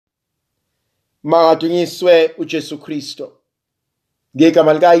Makadunyiswe uJesu Kristo.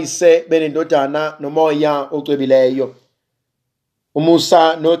 Ngegama likayise benendodana nomoya ocwebileyo.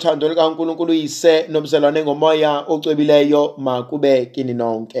 Umusa nothando likaNkulunkulu uyise nobuzalwane ngomoya ocwebileyo makube kini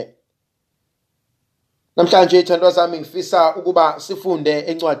nonke. Namhlanje ithandwa zami ngifisa ukuba sifunde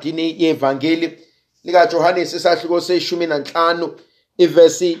encwadini yevangeli likaJohannes isahluko se-15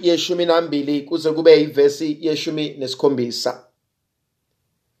 ivesi ye-12 kuze kube ivesi ye-17.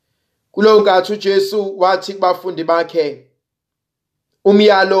 Kulo nkathi uJesu wathi kubafundi bakhe,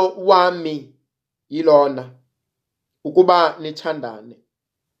 umyalo wami yilona, ukuba nithandane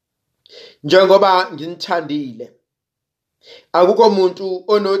njengoba nginithandile. Akukho umuntu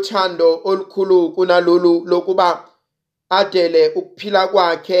onothando olukhulu kunalolu lokuba adele ukuphila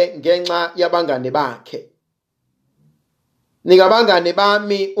kwakhe ngenxa yabangane bakhe. Ningabangane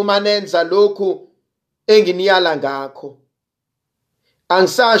bami uma nenza lokhu enginiyala ngakho.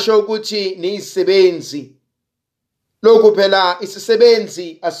 Angisasho ukuthi niyisebenzi. Lokhu phela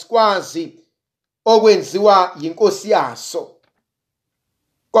isisebenzi asikwazi okwenziwa yinkosi yaso.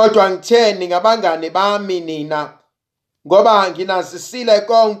 Kodwa ngithe ningabangane bami nina ngoba nginazisile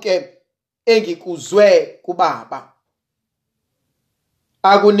konke engikuzwe kuBaba.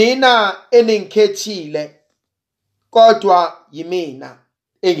 Akunina eningikhethile, kodwa yimina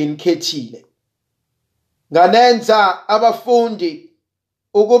enginikhethile. Nganenza abafundi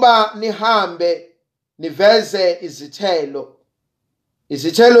ukuba nihambe niveze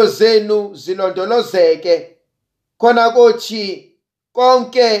izithelo zenu zilondolozeke, khona kothi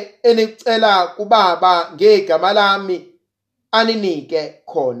konke enikucela kuBaba ngegama lami aninike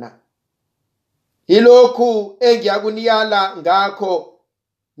khona. Yilokhu engiyakuniyala ngakho,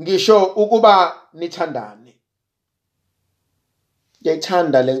 ngisho ukuba nithandane.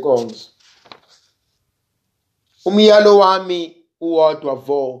 Ngiyayithanda le nkonzo. Umyalo wami uwodwa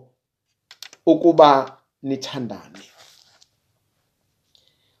vo, ukuba nithandane.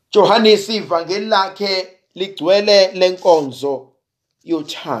 Johannes ivangeli lakhe ligcwele lenkonzo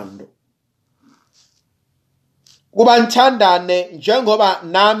yothando. Kuba nithandane njengoba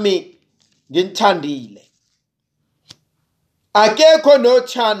nami nginithandile. Akekho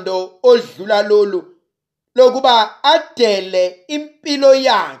nothando odlula lolu lokuba adele impilo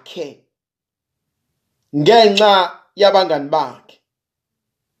yakhe ngenxa yabangani bakhe.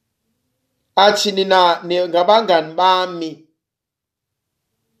 Athi nina ngabangani bami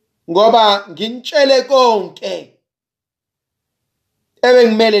ngoba nginitshele konke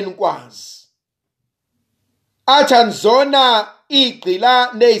ebengimele nikwazi. Athi anizona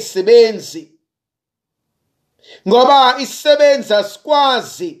igqila nezisebenzi ngoba isisebenzi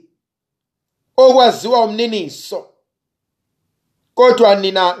asikwazi okwaziwa umniniso. Kodwa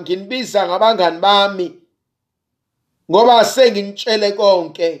nina nginibiza ngabangani bami ngoba senginitshele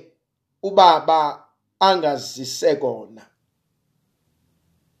konke uBaba angazise kona.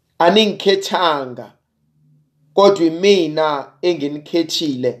 Aningikhethanga, kodwa imina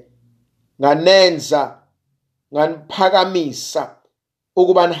enginikhethile. Nganenza, nganiphakamisa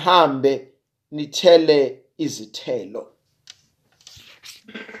ukuba nihambe nithele izithelo.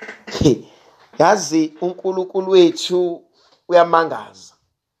 Yazi uNkulunkulu wethu uyamangaza.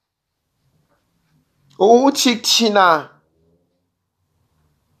 Uthi thina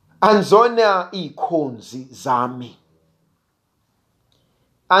anzona ikhonzi zami,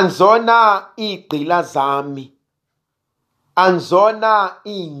 anzona igqila zami, anzona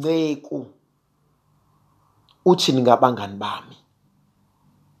ingceku. Uthi ningabangani bami.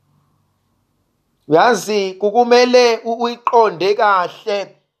 Yazi kukumele uyiqonde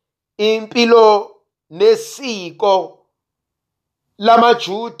kahle impilo nesiko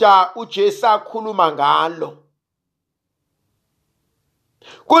lamaJuda uJesu akhuluma ngalo.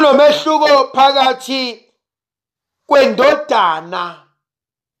 Kunomehluko phakathi kwendodana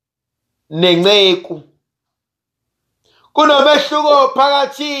nenceku. Kunomehluko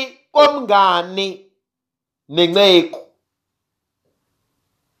phakathi komngani nenceku.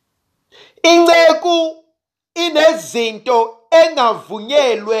 Inceku inezinto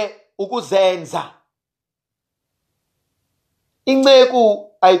engavunyelwe ukuzenza.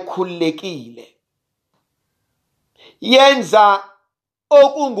 Inceku ayikhululekile. Yenza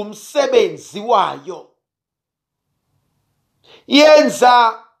okungumsebenzi wayo.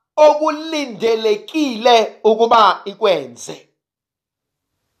 Yenza okulindelekile ukuba ikwenze.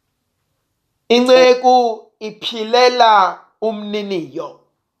 Inceku iphilela umniniyo.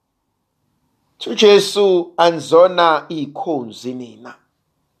 uJesu anzona ikhonzi nina.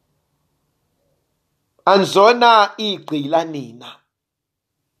 Anzona igqila nina.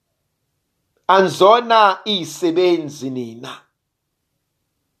 Anzona izisebenzi nina.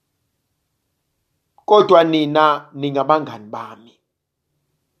 kodwa nina ningabangani bami.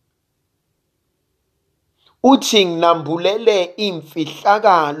 Uthi nginambulele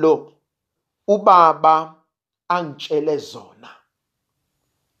imfihlakalo ubaba angitshele zona.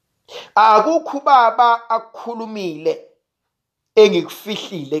 Akukho ubaba akukhulumile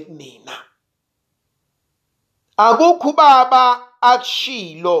engikufihlile kunina. Akukho ubaba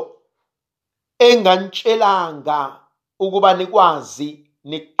akushilo enganitshelanga ukuba nikwazi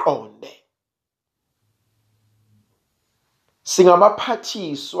niqonde.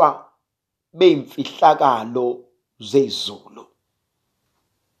 Singabaphathiswa bemfihlakalo zezulu.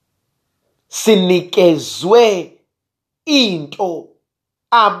 Sinikezwe into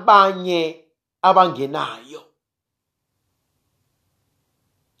abanye abangenayo.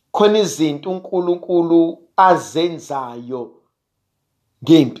 Khona izinto uNkulunkulu azenzayo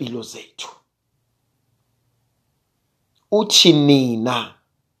ngempilo zethu. Uthi nina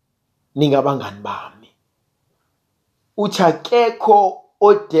ningabangani bami. Uthi akekho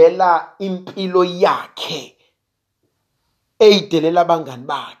odela impilo yakhe eyidelela abangani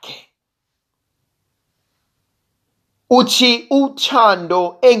bakhe. Uthi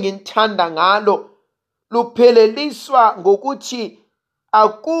uthando engithanda ngalo lupheleliswa ngokuthi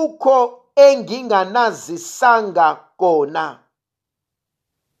akukho enginganazisanga kona.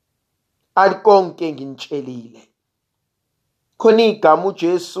 Alikonke nginitshelile. Khona igama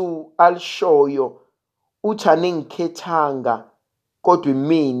uJesu alishoyo uthi aningikhethanga kodwa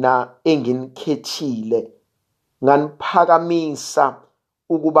mina enginikhethile nganiphakamisa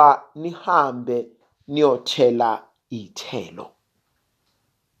ukuba nihambe niyothela ithelo.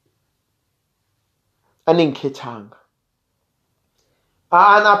 Aningikhethanga.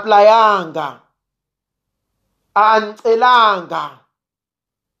 Anaplayanga. Anicelanga.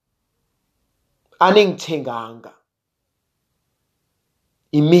 Aningithenganga.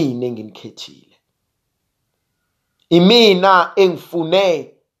 Imina enginikhethile. Imina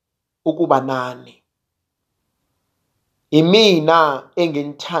engifune ukuba nani. Imina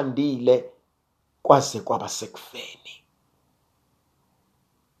enginithandile kwaze kwaba sekufeni.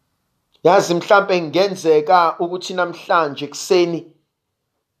 Yazi mhlambe ngenzeka ukuthi namhlanje kuseni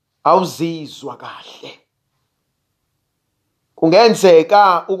awuzizwa kahle.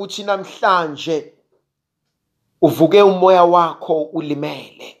 Kungenzeka ukuthi namhlanje uvuke umoya wakho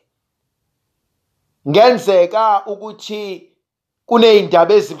ulimele. Ngenzeka ukuthi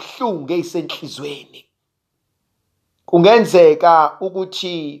kunezindaba ezibhlungu ezisenhlizweni. Kungenzeka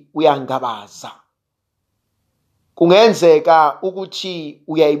ukuthi uyangabaza. Kungenzeka ukuthi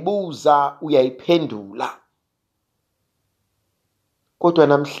uyayibuza uyayiphendula. Kodwa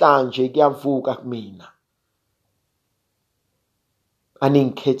namhlanje kuyavuka kumina.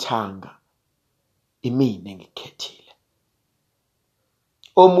 Aningikhethanga. Imina engikhethile.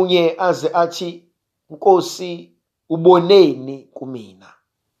 Omunye aze athi Nkosi uboneni kumina.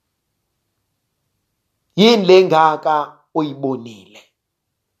 Yini lengaka oyibonile?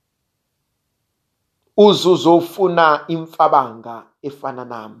 Uzuzofuna imfabanga efana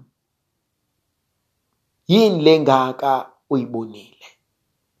nami. Yini lengaka oyibonile?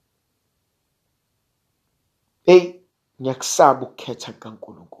 Ngiyakusaba ukukhetha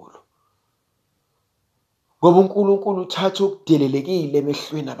kaNkulunkulu. Ngoba uNkulunkulu uthatha okudelelekile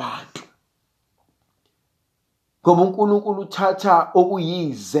emehlweni abantu. Ngoba uNkulunkulu uthatha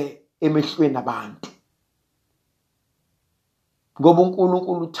okuyize emehlweni abantu. Ngoba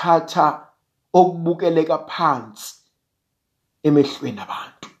uNkulunkulu uthatha okubukeleka phansi emehlweni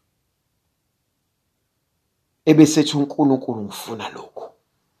abantu. Ebesethi uNkulunkulu ngifuna lokho.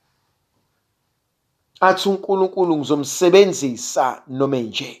 Athi uNkulunkulu ngizomsebenzisa noma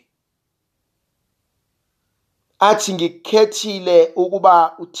nje. Athi ngikukhethile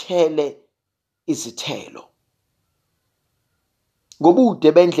ukuba uthele izithelo.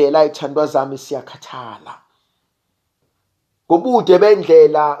 Ngobude bendlela ithandwa zami siyakhathala. Ngobude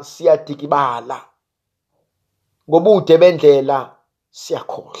bendlela siyadikibala. Ngobude bendlela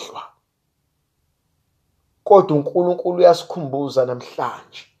siyakhohlwa. Kodwa uNkulunkulu uyasikhumbuza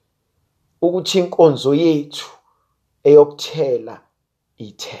namhlanje ukuthi inkonzo yethu eyokuthela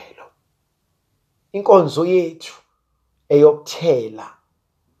ithelo. Inkonzo yethu eyokuthela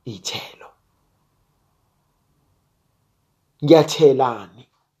ithelo. Ngiyathelani?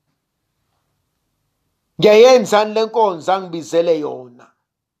 Ngiyayenzani le nkonzo angibizele yona?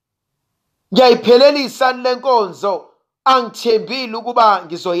 Ngiyayiphelelisa le nkonzo angithembile ukuba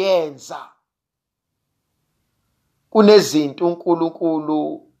ngizoyenza. Kunezinto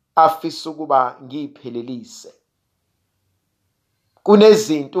uNkulunkulu afisa ukuba ngiyiphelelise.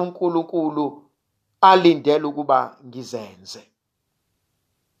 Kunezinto uNkulunkulu alindele ukuba ngizenze.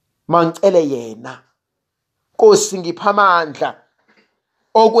 Mangicele yena Nkosi ngipha amandla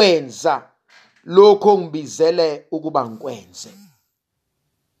okwenza lokho ongibizele ukuba ngikwenze.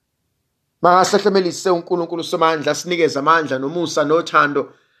 Makasihlemelise uNkulunkulu somandla, sinikeze amandla nomusa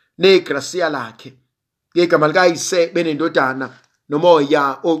nothando negrasiya lakhe. Ngegama likayise benendodana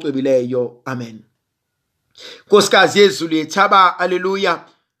nomoya ocwebileyo. Amen. Nkosikazi yezulu yethaba, haleluya,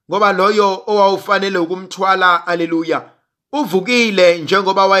 ngoba loyo owawufanele ukumthwala, haleluya, uvukile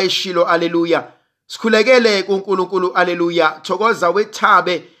njengoba wayeshilo, haleluya. Sikhulekele kuNkulunkulu, haleluya. Thokoza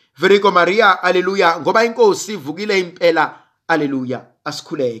wethabe Virgo Maria, haleluya, ngoba inkosi ivukile impela, haleluya.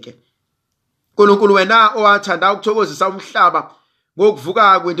 Asikhuleke. Nkulunkulu, wena owathanda ukuthokozisa umhlaba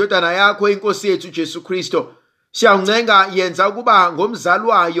ngokuvuka kwendodana yakho inkosi yethu Jesu Kristo, siyakuncenga yenza ukuba ngomzali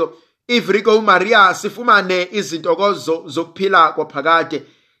wayo iVirgo Maria sifumane izintokozo zokuphila kwaphakade.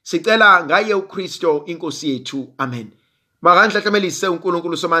 Sicela ngaye uKristo inkosi yethu. Amen. Makandlahlemelise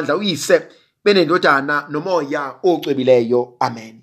uNkulunkulu somandla, uyise benendodana nomoya ocwebileyo. Amen.